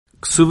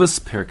Kesubos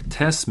Perek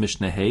Tes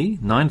Mishnah Hey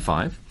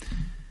 9:5.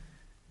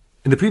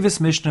 In the previous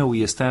Mishnah,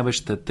 we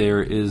established that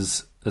there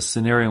is a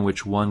scenario in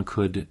which one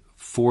could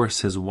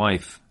force his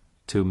wife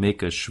to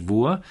make a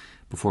shvua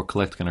before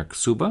collecting her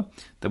ksuba.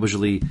 That was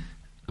usually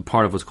a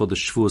part of what's called the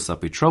shvuas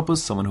apitropos,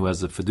 someone who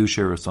has a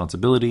fiduciary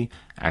responsibility,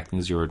 acting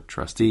as your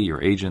trustee,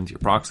 your agent, your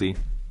proxy,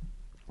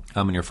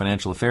 in your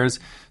financial affairs.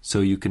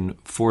 So you can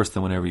force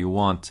them whenever you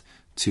want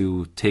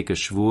to take a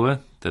shvua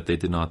that they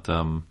did not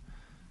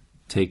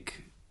take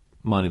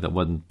money that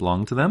wouldn't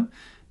belong to them,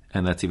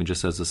 and that's even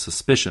just as a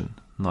suspicion,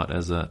 not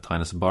as a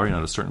tainus bari,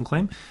 not a certain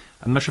claim.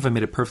 I'm not sure if I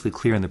made it perfectly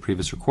clear in the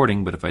previous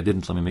recording, but if I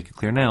didn't, let me make it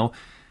clear now.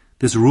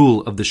 This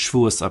rule of the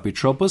shvuas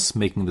apitropos,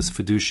 making this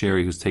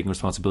fiduciary who's taking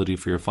responsibility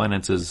for your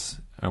finances,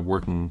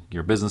 working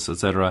your business,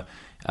 etc.,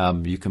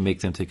 you can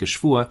make them take a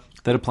shvua.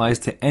 That applies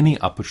to any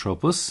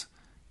apitropos,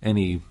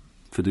 any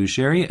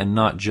fiduciary, and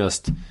not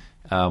just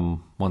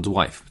one's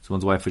wife. So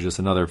one's wife is just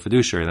another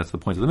fiduciary. That's the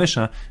point of the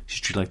Mishnah.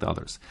 She's treated like the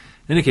others.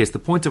 In any case, the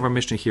point of our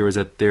Mishnah here is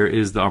that there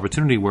is the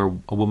opportunity where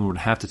a woman would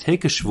have to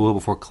take a shvua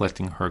before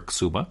collecting her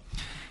ksuba.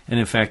 And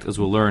in fact, as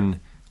we'll learn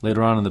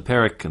later on in the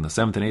Perek, in the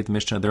 7th and 8th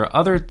Mishnah, there are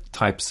other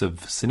types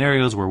of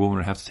scenarios where a woman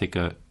would have to take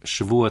a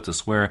shavua to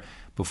swear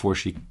before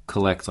she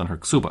collects on her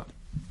ksuba.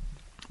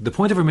 The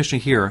point of our Mishnah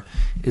here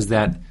is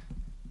that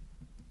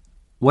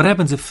what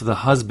happens if the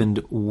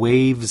husband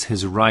waives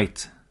his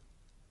right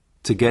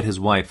to get his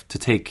wife to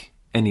take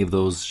any of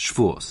those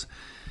shvuos?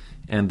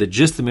 And the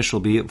gist of the Mishnah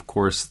will be, of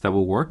course, that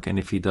will work, and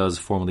if he does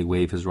formally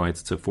waive his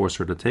rights to force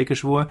her to take a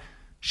shvua,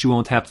 she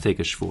won't have to take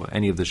a shvua,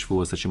 any of the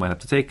shvuos that she might have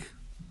to take,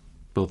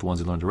 both the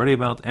ones we learned already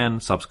about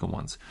and subsequent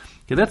ones.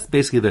 Okay, that's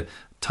basically the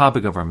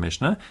topic of our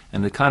Mishnah,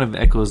 and it kind of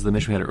echoes the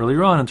Mishnah we had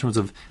earlier on in terms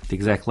of the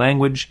exact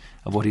language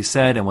of what he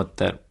said and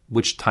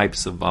which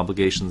types of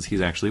obligations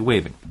he's actually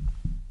waiving.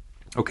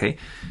 Okay,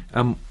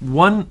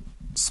 one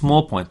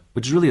small point,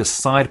 which is really a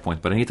side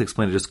point, but I need to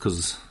explain it just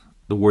because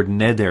the word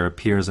neder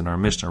appears in our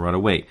Mishnah right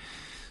away.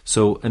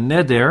 So a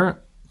neder,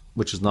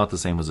 which is not the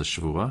same as a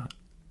shvua,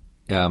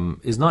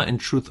 is not in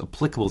truth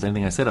applicable to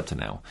anything I said up to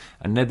now.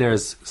 A neder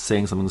is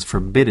saying something that's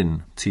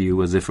forbidden to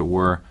you as if it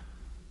were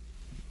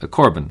a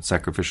korban,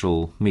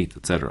 sacrificial meat,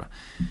 etc.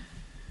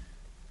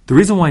 The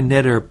reason why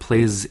neder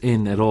plays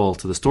in at all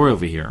to the story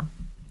over here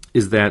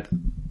is that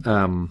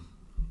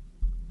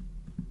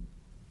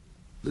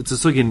it's a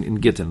sugi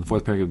in Gittin, the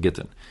 4th paragraph of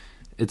Gittin.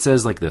 It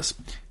says like this: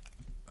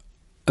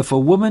 if a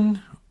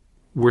woman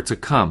were to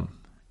come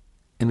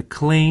and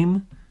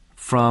claim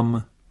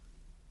from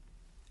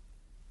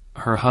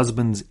her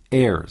husband's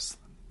heirs,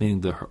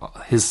 meaning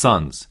his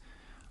sons,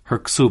 her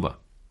ksuba,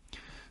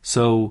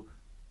 so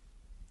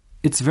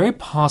it's very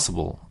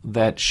possible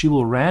that she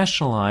will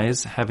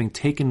rationalize having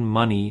taken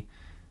money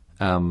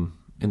in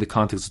the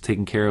context of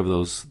taking care of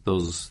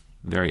those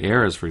very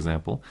heirs, for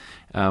example,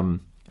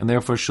 and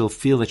therefore she'll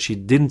feel that she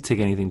didn't take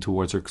anything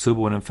towards her ksuba,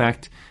 when in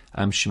fact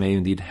she may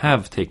indeed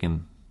have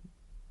taken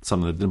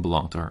something that didn't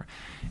belong to her.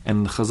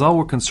 And Chazal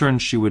were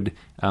concerned she would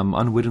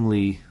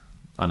unwittingly,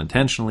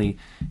 unintentionally,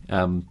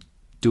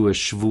 do a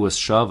shvuas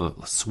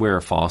shav,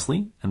 swear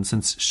falsely. And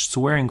since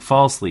swearing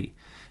falsely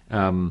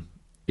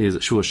is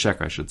shvuas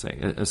sheker, I should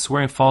say,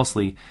 swearing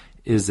falsely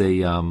is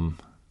a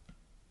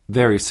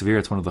very severe.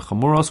 It's one of the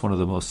chamuros, one of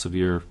the most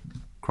severe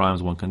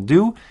crimes one can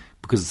do,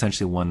 because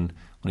essentially when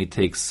he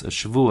takes a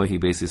shavua, he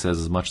basically says,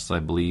 as much as I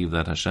believe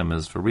that Hashem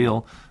is for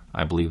real,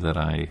 I believe that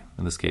I,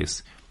 in this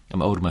case,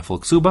 am owed my full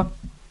ksuba.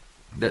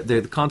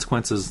 The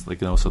consequences,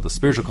 so the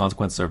spiritual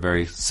consequences are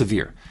very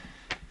severe.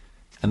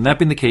 And that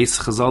being the case,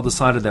 Chazal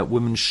decided that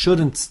women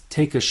shouldn't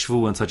take a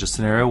shvua in such a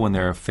scenario when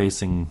they're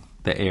facing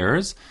the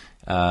heirs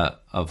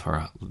of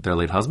their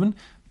late husband,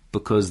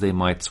 because they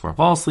might swear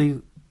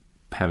falsely,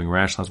 having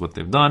rationalized what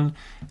they've done.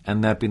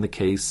 And that being the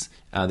case,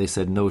 they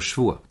said no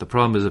shvua. The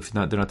problem is if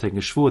they're not taking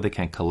a shvua, they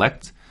can't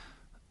collect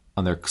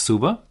on their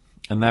ksuba.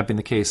 And that being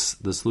the case,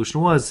 the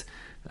solution was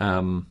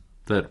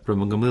that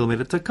Rabban Gamliel made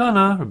a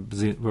takana,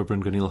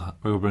 Rabban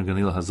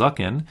Gamliel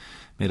Hazaken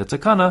made a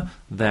takana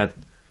that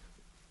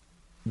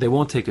they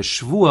won't take a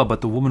shvua,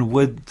 but the woman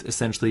would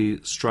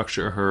essentially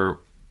structure her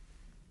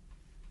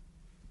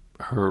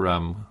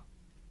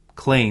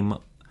claim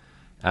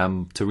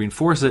to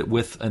reinforce it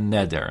with a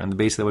neder. And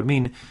basically that would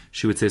mean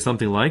she would say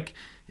something like,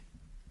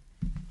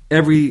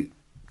 every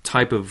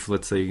type of,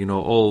 let's say,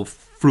 all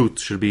fruit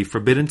should be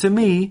forbidden to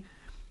me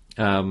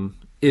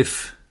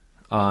if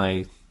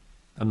I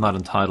am not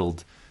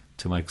entitled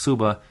to my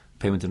ksuba,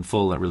 payment in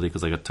full, not really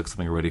because I took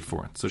something already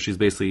for it. So she's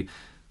basically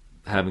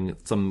having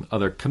some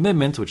other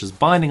commitment, which is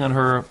binding on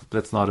her, but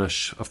that's not a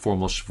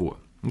formal shvua.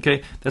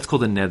 Okay, that's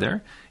called a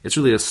neder. It's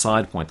really a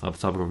side point, not the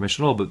topic of our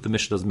Mishnah at all, but the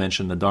Mishnah does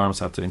mention the Dharma,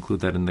 so I have to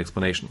include that in the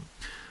explanation.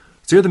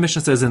 So here the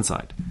Mishnah says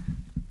inside,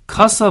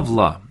 Kasav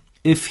la,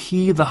 if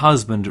he, the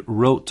husband,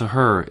 wrote to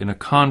her in a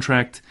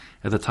contract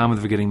at the time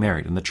of their getting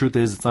married. And the truth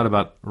is, it's not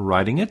about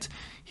writing it.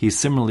 He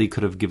similarly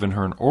could have given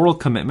her an oral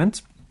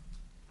commitment,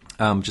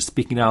 just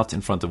speaking out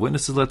in front of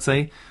witnesses, let's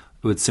say, it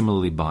would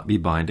similarly be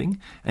binding.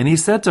 And he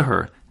said to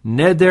her,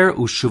 Neder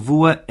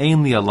ushavua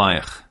ein li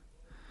alayich.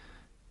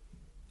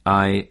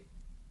 I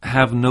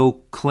have no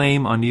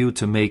claim on you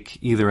to make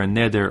either a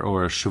neder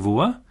or a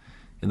shavua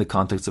in the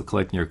context of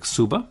collecting your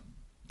ksuba.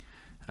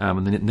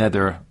 And the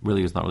neder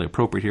really is not really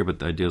appropriate here, but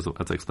the idea is,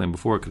 as I explained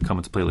before, it could come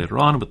into play later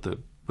on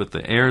with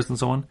the heirs and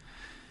so on.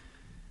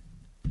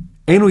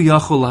 Enu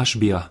yachol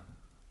lashbia.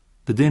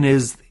 The din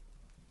is,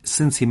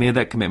 since he made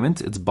that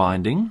commitment, it's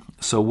binding.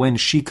 So when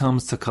she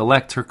comes to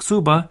collect her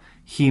ksuba,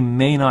 he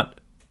may not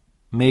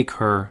make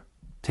her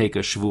take a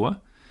shvua.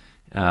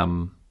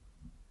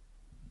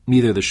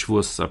 Neither the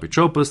shvuas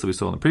apitropos that we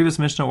saw in the previous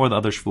Mishnah or the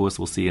other shvuas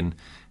we'll see in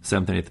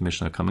 7th and 8th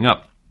Mishnah coming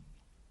up.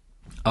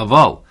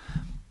 Aval,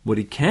 what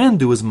he can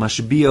do is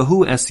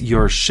mashbiyahu es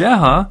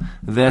yorsheha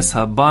ves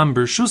habam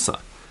bershusa.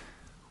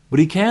 What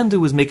he can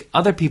do is make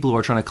other people who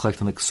are trying to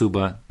collect on the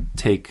ksuba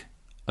take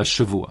a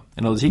shavua.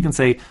 In other words, he can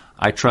say,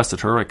 I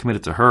trusted her, I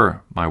committed to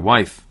her, my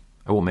wife,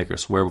 I won't make her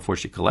swear before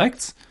she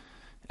collects.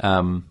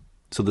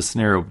 So that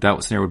scenario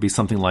would be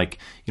something like,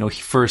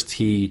 first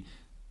he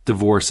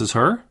divorces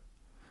her,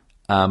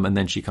 and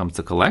then she comes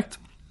to collect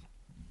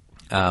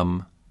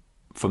from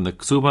the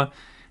ksuba.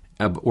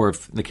 Or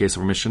if in the case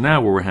of our Mishnah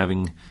now, where we're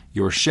having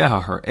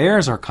Yorsheha, her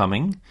heirs are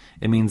coming,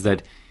 it means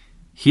that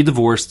he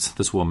divorced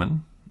this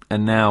woman,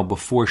 and now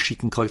before she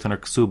can collect on her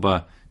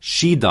ksuba,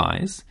 she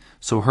dies.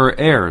 So her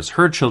heirs,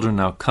 her children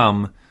now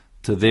come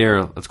to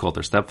their, let's call it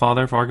their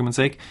stepfather for argument's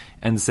sake,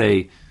 and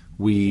say,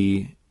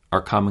 we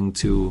are coming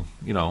to,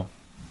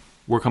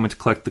 we're coming to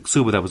collect the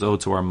ksuba that was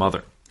owed to our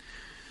mother.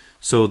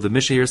 So the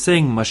Mishnah here is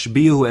saying,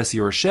 Mashbihu es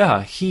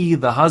Yorsheha, he,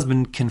 the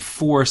husband, can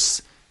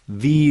force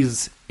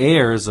these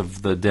heirs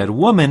of the dead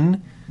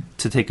woman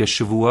to take a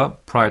shavua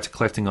prior to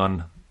collecting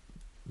on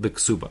the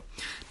ksuba.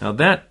 Now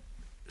that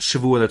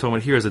shavua that I'm talking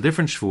about here is a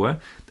different shavua.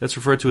 That's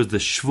referred to as the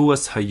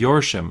shvuas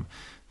hayorshim,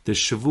 the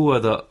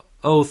shavua, the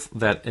oath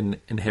that an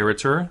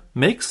inheritor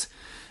makes,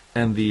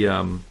 and the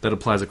that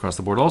applies across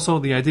the board. Also,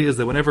 the idea is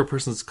that whenever a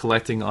person is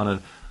collecting on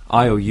an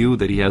IOU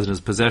that he has in his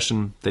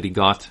possession that he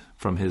got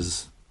from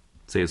his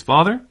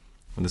father,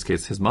 in this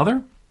case his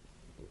mother,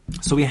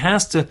 so he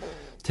has to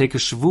take a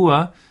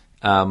shavua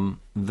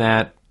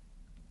that,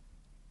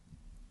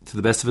 to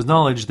the best of his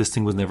knowledge, this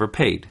thing was never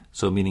paid.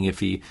 So meaning if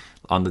he,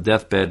 on the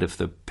deathbed, if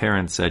the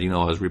parent said,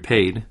 I was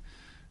repaid,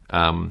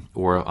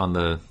 or on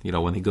the,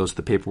 when he goes to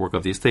the paperwork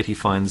of the estate, he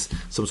finds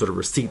some sort of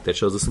receipt that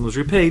shows this thing was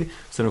repaid,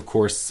 so then of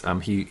course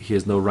he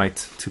has no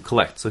right to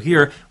collect. So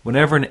here,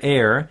 whenever an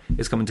heir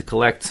is coming to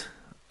collect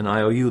an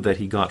IOU that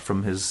he got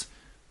from his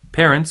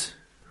parent,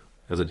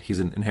 he's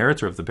an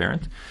inheritor of the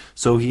parent,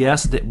 so he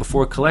has to,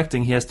 before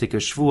collecting, he has to take a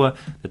shvua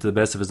that, to the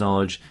best of his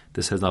knowledge,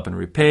 this has not been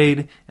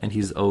repaid, and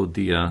he's owed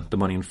the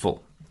money in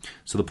full.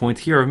 So the point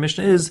here of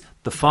Mishnah is,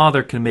 the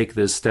father can make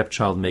this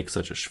stepchild make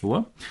such a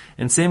shvua,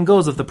 and same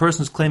goes if the person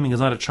who's claiming is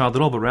not a child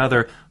at all, but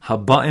rather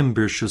haba'im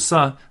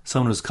birshusa,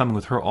 someone who's coming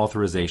with her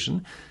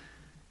authorization.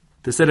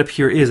 The setup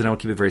here is, and I will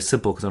keep it very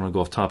simple because I don't want to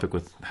go off topic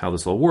with how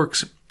this all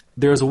works,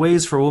 there's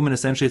ways for a woman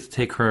essentially to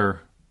take her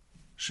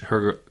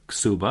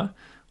ksuba,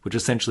 which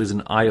essentially is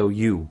an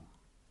IOU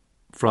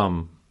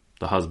from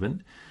the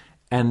husband,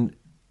 and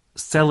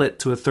sell it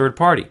to a third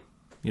party.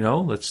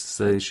 Let's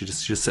say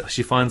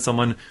she finds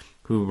someone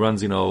who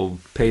runs,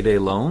 payday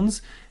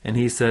loans, and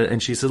she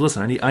says,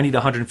 listen, I need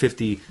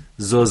 150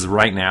 zuz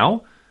right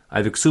now. I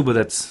have a ksuba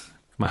that's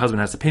my husband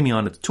has to pay me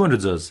on, it's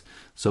 200 zuz.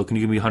 So can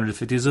you give me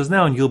 150 zuz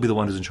now, and you'll be the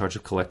one who's in charge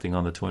of collecting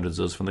on the 200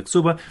 zuz from the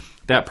ksuba.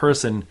 That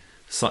person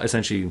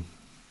essentially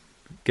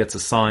gets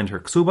assigned her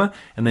ksuba,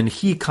 and then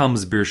he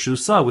comes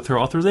birshusa with her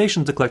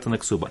authorization to collect on the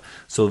ksuba.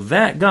 So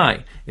that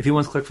guy, if he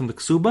wants to collect from the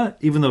ksuba,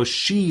 even though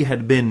she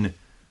had been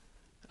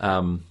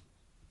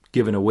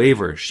given a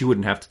waiver, she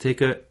wouldn't have to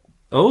take an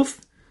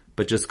oath,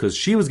 but just because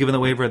she was given the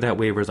waiver, that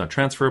waiver is not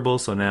transferable.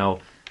 So now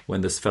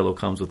when this fellow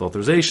comes with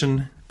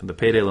authorization, from the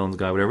payday loans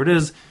guy, whatever it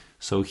is,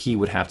 so he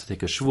would have to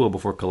take a shvua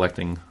before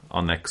collecting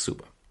on that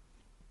ksuba.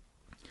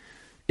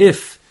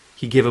 If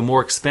he gave a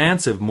more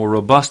expansive, more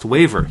robust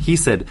waiver, he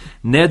said,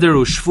 Neder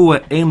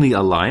u'shvua ein li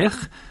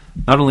alayich.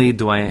 Not only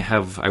do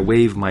I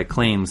waive my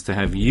claims to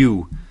have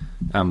you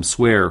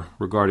swear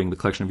regarding the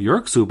collection of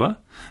your ksuba,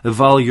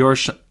 val your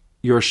shayach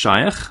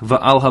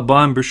va'al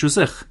habam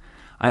b'shusich.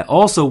 I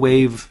also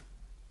waive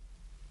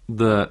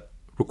the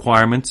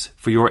requirement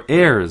for your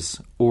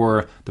heirs,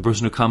 or the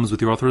person who comes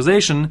with your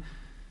authorization,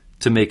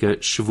 to make a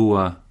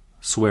shavua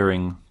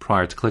swearing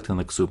prior to collecting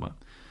the ksuba.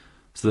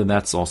 So then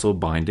that's also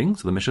binding.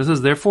 So the Mishnah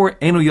says, therefore,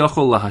 enu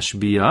yachol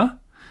lahashbiya,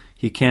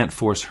 he can't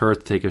force her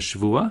to take a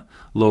shavua.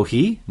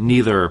 Lohi,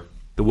 neither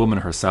the woman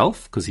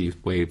herself, because he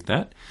waived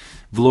that.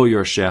 V'lo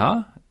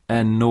yorsheha,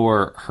 and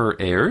nor her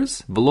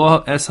heirs.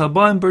 V'lo es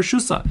haba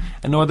bershusa,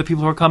 and nor the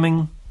people who are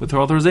coming with her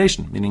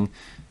authorization, meaning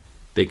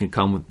they can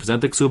come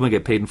present the ksuba and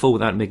get paid in full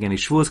without making any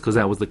shvuas, because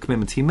that was the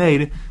commitment he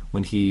made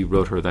when he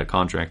wrote her that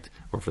contract,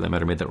 or for that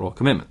matter, made that oral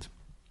commitment.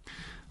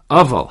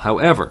 Aval,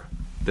 however,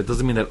 that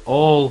doesn't mean that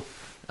all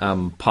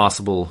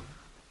possible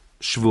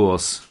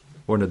shvuos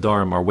or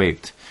nadarim are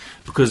waived,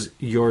 because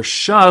your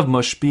shav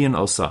mashbiyan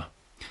osa.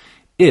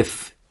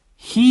 If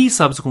he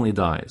subsequently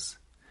dies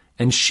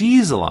and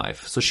she's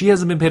alive, so she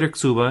hasn't been paid her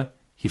ksuba,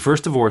 he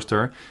first divorced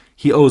her,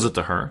 he owes it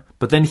to her,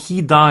 but then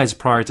he dies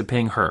prior to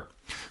paying her.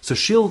 So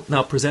she'll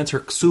now present her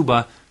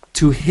ksuba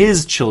to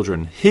his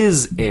children,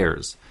 his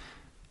heirs,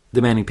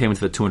 demanding payment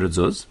for the 200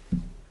 zuz.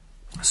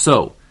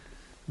 So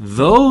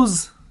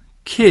those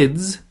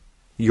kids,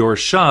 your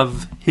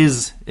shav,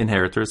 his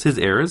inheritors, his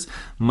heirs,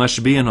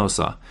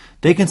 mashbi'anosa,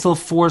 they can still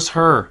force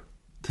her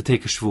to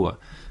take a shvua.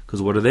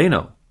 Because what do they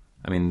know?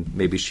 I mean,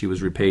 maybe she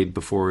was repaid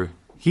before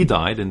he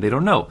died, and they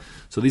don't know.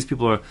 So these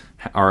people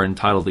are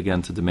entitled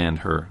again to demand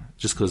her.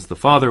 Just because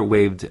the father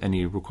waived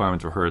any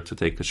requirement for her to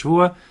take a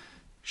shvua,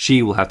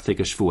 she will have to take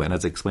a shvua. And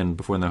as I explained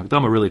before in the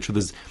Hakdama, really, truth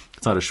is,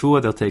 it's not a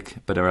shvua they'll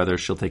take, but rather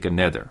she'll take a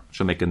neder.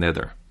 She'll make a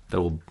neder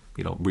that will,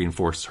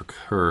 reinforce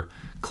her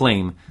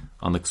claim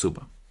on the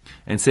ksuba.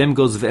 And same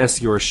goes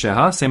v'es yor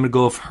sheha. Same would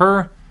go if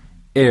her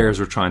heirs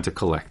were trying to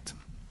collect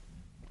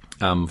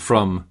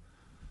from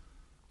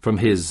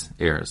his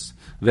heirs.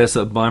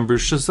 V'es abam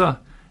b'rshasa.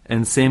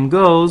 And same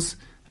goes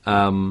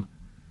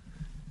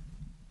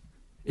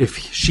if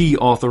she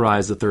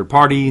authorized the third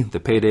party, the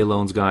payday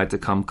loans guy, to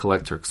come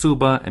collect her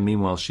ksuba, and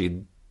meanwhile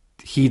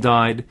he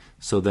died,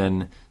 so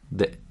then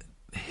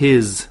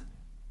his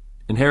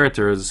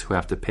inheritors who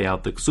have to pay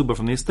out the ksuba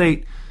from the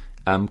estate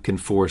can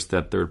force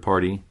that third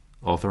party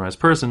authorized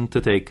person to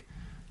take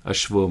a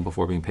shvua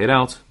before being paid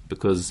out,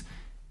 because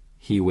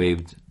he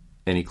waived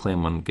any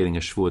claim on getting a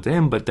shvua to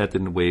him, but that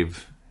didn't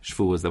waive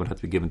shvuas that would have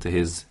to be given to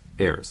his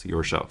heirs,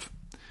 your shav.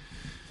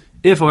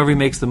 If, however, he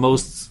makes the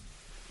most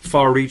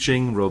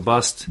far-reaching,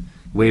 robust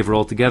waiver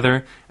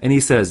altogether, and he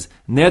says,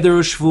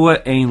 Neder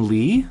shvua ein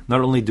li,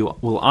 not only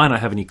will I not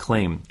have any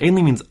claim, ein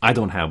li means I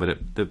don't have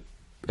it. The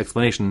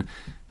explanation,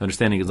 the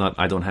understanding is not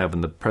I don't have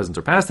in the present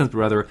or past tense, but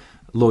rather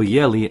lo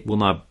yeli will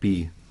not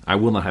be, I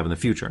will not have in the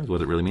future, is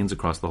what it really means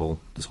across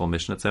this whole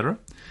mission, etc.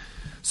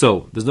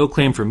 So, there's no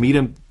claim for me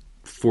to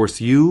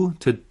force you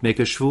to make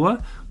a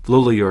shvua,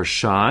 v'lo your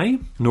shy,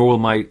 nor will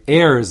my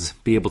heirs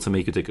be able to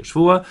make you take a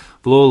shvua,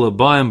 v'lo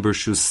l'bayim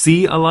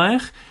b'rshusi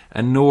alayich,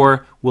 and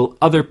nor will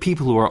other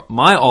people who are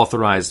my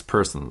authorized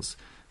persons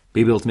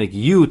be able to make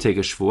you take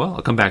a shvua.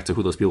 I'll come back to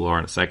who those people are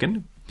in a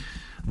second.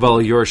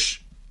 V'al your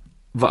shayich,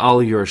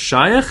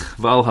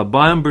 v'al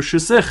habayim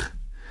b'rshusich.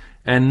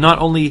 And not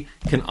only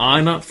can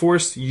I not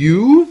force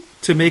you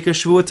to make a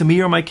shvua to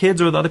me or my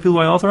kids or the other people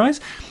I authorize,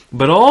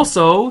 but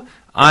also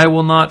I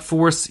will not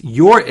force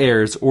your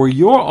heirs or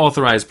your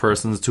authorized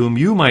persons to whom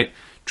you might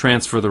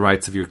transfer the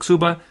rights of your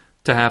ksuba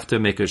to have to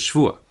make a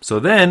shvua. So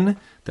then,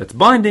 that's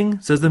binding,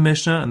 says the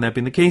Mishnah, and that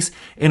being the case,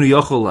 enu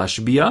yochol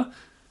lashbia,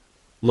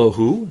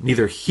 lohu,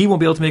 neither he won't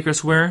be able to make her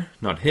swear,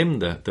 not him,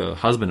 the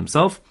husband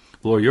himself,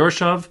 v'lo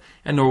yorshav,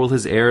 and nor will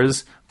his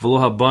heirs, v'lo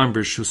haban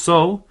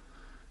b'rshuso,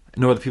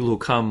 nor the people who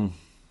come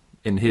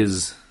in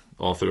his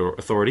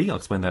authority. I'll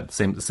explain that,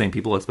 the same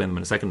people, I'll explain them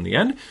in a second in the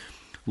end.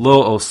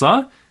 Lo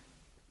osa,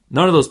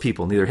 none of those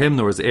people, neither him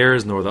nor his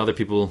heirs, nor the other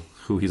people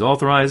who he's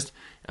authorized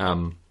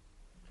in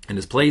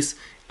his place,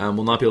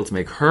 will not be able to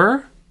make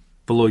her,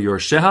 v'lo your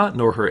sheha,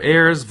 nor her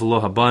heirs,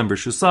 v'lo habayim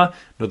b'rshusa,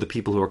 nor the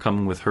people who are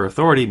coming with her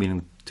authority,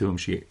 meaning to whom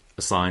she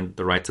assigned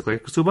the right to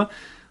collect ksuba.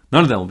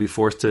 None of them will be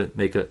forced to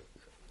make a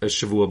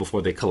shavua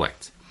before they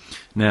collect.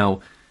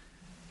 Now,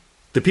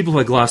 the people who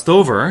I glossed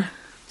over,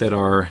 that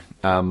are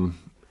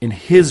in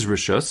his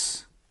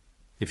rishus,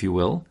 if you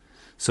will,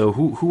 so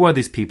who are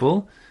these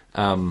people?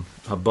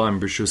 Habayim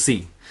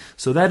b'rshusi.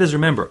 So that is,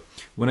 remember,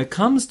 when it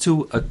comes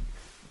to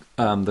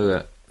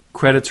the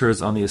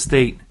creditors on the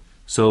estate,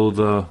 so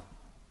the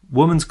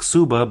woman's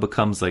ksuba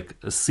becomes like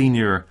a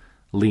senior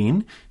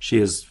lien.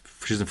 She's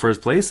in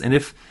first place, and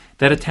if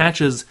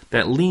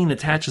that lien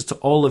attaches to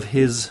all of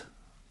his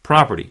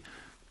property.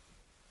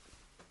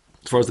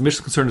 As far as the Mishnah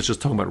is concerned, it's just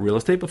talking about real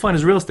estate, but fine,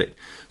 it's real estate.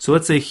 So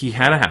let's say he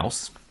had a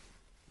house,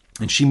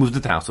 and she moved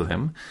into the house with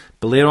him,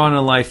 but later on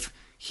in life,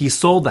 he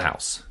sold the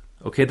house.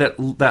 Okay,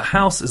 that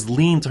house is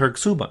lien to her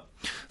ksuba.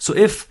 So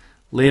if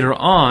later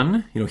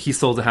on, he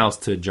sold the house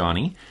to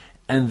Johnny,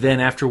 and then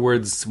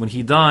afterwards, when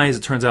he dies,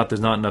 it turns out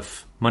there's not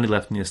enough money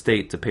left in the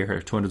estate to pay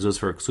her 200 zuz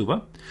for her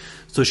ksuba.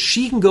 So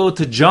she can go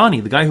to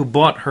Johnny, the guy who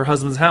bought her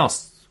husband's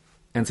house,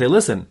 and say,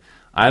 listen,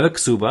 I have a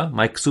ksuba.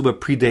 My ksuba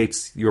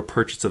predates your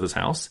purchase of this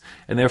house,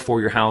 and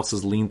therefore your house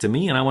is lien to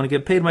me, and I want to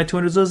get paid my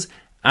 200 zuz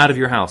out of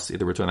your house.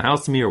 Either return the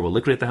house to me, or we'll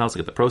liquidate the house,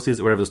 get the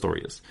proceeds, or whatever the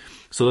story is.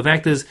 So the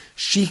fact is,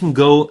 she can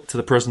go to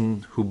the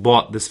person who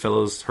bought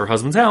her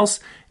husband's house,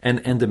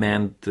 and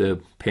demand the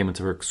payment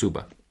of her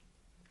ksuba.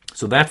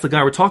 So that's the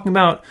guy we're talking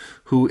about,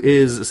 who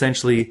is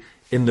essentially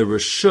in the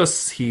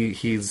rishus.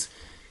 He's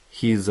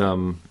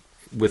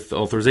with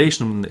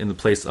authorization in the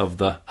place of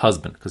the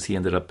husband, because he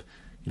ended up,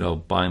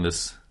 buying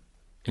this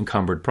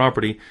encumbered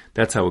property.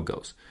 That's how it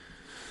goes.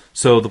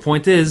 So the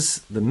point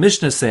is, the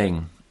Mishnah is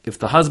saying, if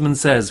the husband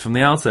says from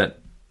the outset,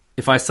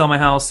 if I sell my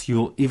house,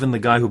 even the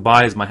guy who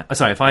buys when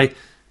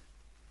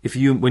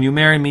you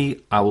marry me,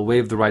 I will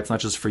waive the rights not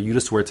just for you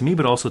to swear to me,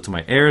 but also to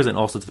my heirs and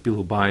also to the people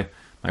who buy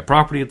my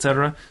property,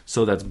 etc.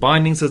 So that's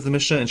binding, says the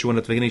Mishnah, and she won't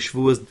have to make any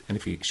shvuas, and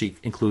if she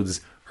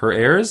includes her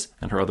heirs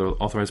and her other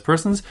authorized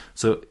persons,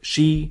 so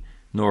she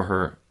nor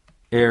her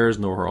heirs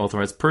nor her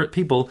authorized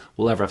people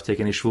will ever have to take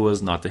any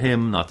shvuas, not to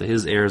him, not to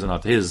his heirs, and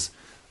not to his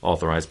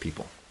authorized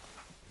people.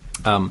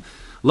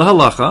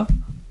 Lahalacha,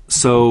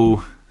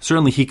 so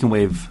certainly he can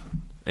waive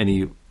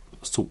any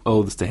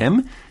oaths to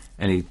him,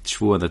 any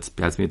shvua that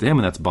has to be to him,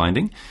 and that's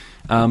binding.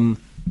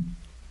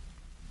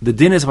 The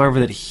din is, however,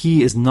 that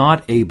he is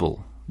not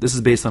able, this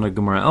is based on a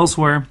Gemara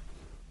elsewhere,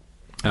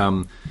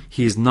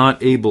 he is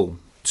not able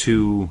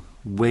to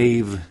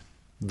waive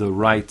the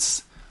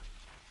rights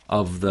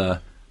of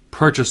the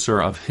purchaser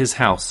of his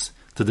house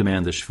to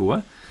demand a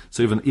shvua.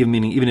 So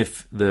even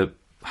if the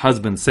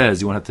husband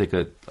says, you want to take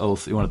an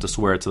oath, you want to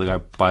swear to the guy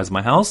who buys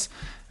my house,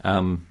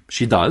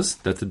 she does,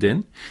 that's the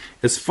din.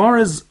 As far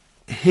as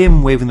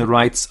him waiving the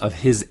rights of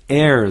his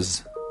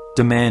heirs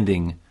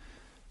demanding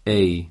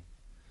a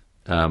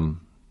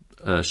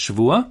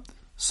shavua,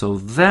 so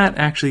that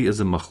actually is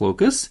a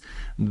machlokus.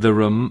 The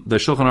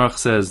Shulchan Aruch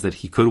says that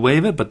he could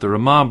waive it, but the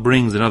Ramah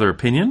brings another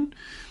opinion.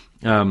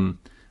 The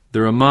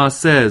Ramah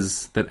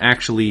says that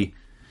actually,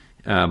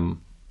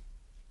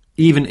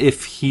 even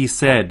if he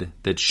said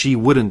that she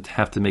wouldn't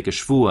have to make a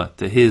shvua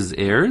to his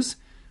heirs,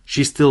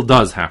 she still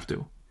does have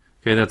to.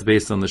 Okay, that's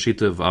based on the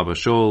shita of Abba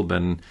Shol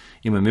ben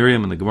Ima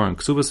Miriam and the Gemara in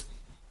Kesubos,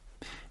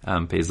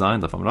 Pei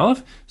Zayin, Daf Amud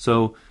Aleph.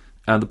 So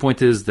the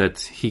point is that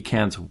he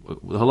can't.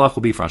 The halach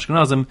will be for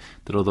Ashkenazim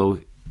that although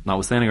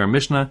notwithstanding our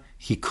Mishnah,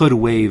 he could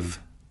waive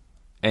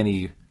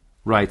any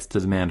rights to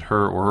demand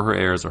her or her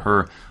heirs or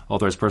her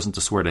authorized person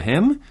to swear to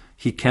him.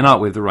 He cannot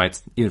waive the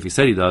rights, even if he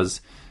said he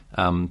does,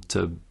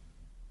 to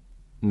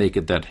make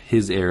it that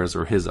his heirs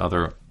or his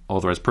other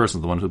authorized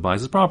person, the one who buys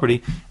his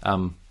property,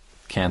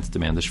 can't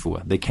demand the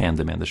shvua. They can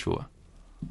demand the shvua.